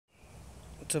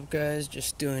What's up, guys?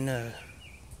 Just doing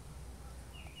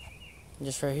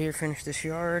just right here, finished this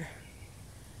yard.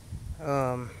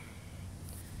 And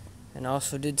I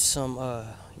also did some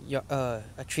I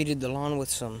treated the lawn with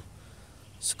some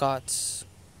Scott's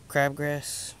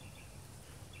crabgrass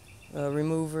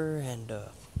remover, and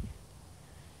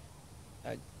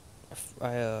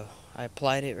I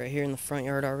applied it right here in the front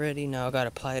yard already. Now I gotta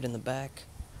apply it in the back.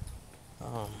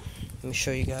 Let me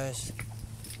show you guys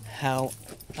how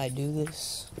I do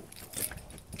this.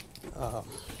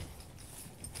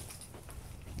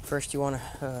 First, you want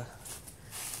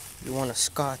a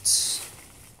Scott's,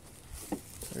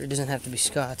 or it doesn't have to be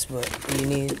Scott's, but you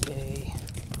need a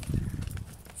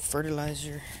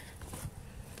fertilizer.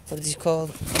 What is he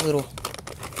called? A little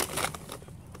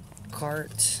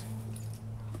cart.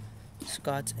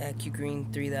 Scott's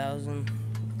AccuGreen 3000.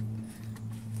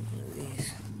 One of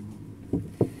these.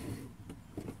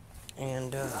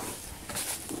 And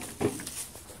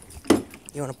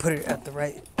you want to put it at the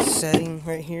right setting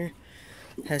right here.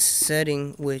 It has a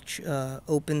setting which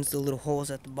opens the little holes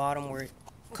at the bottom where it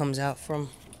comes out from.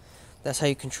 That's how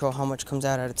you control how much comes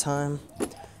out at a time.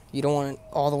 You don't want it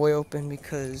all the way open,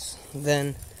 because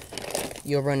then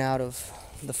you'll run out of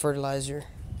the fertilizer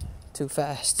too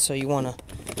fast. So you want to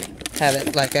have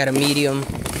it like at a medium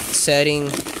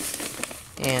setting,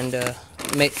 and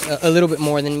make a little bit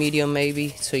more than medium maybe,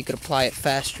 so you could apply it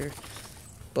faster.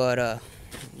 But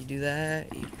you do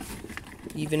that, you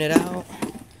even it out.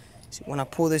 See, when I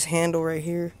pull this handle right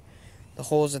here, the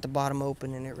holes at the bottom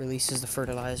open and it releases the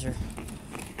fertilizer.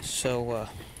 So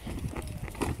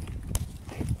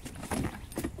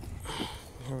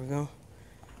here we go.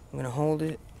 I'm gonna hold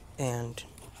it and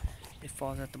it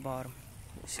falls at the bottom.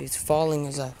 See, it's falling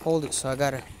as I hold it, so I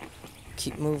gotta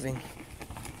keep moving.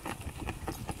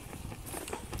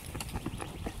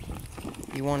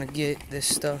 You want to get this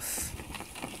stuff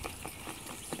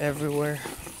everywhere.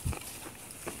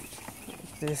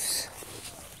 This.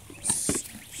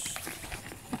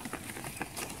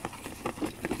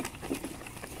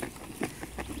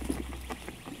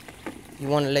 You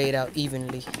want to lay it out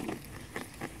evenly.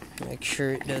 Make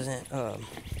sure it doesn't,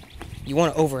 you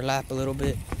want to overlap a little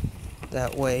bit.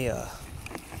 That way,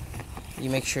 you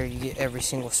make sure you get every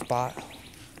single spot.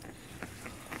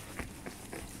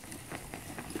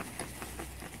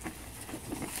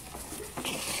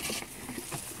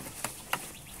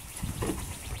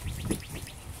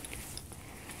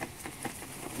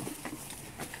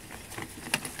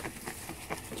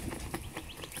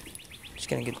 Just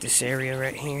gonna get this area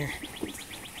right here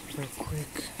real quick.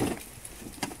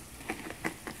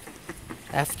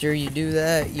 After you do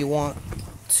that, you want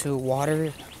to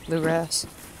water the grass,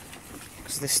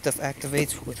 because this stuff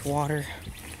activates with water.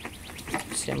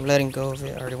 See, I'm letting go of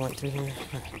it. I already went through here.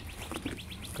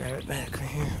 Grab it back right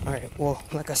here. Alright, well,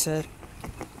 like I said,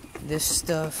 this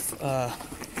stuff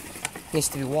needs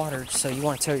to be watered, so you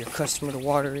want to tell your customer to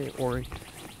water it, or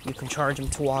you can charge them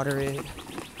to water it.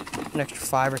 An extra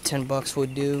 $5 or $10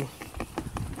 would do.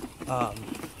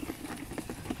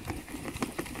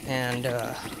 And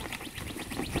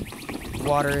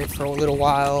water it for a little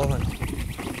while, and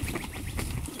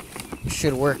it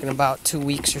should work in about 2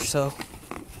 weeks or so.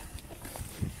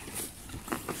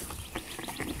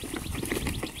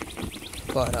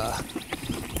 But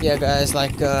yeah, guys,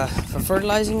 like for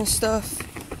fertilizing and stuff,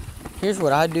 here's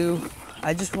what I do.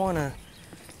 I just want to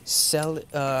sell it.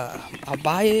 I'll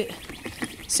buy it.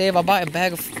 Say if I buy a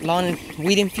bag of lawn and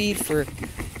weed and feed for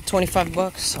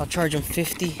 $25, I'll charge them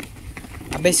 $50.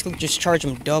 I basically just charge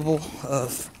them double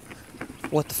of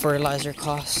what the fertilizer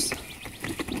costs,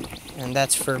 and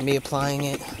that's for me applying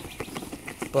it.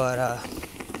 But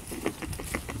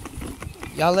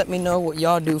y'all let me know what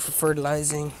y'all do for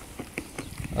fertilizing.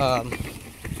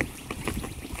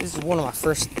 This is one of my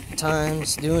first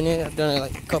times doing it. I've done it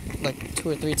like 2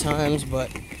 or 3 times,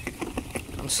 but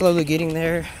I'm slowly getting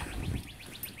there.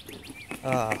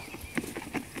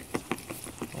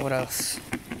 What else?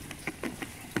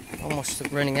 Almost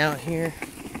running out here.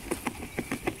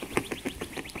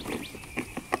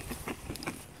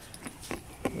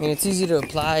 I mean, it's easy to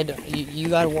apply. You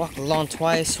gotta walk the lawn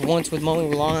twice. Once with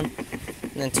mowing the lawn,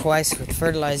 and then twice with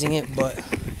fertilizing it. But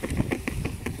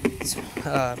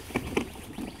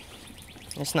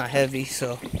it's not heavy,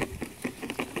 so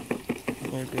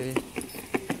you're good.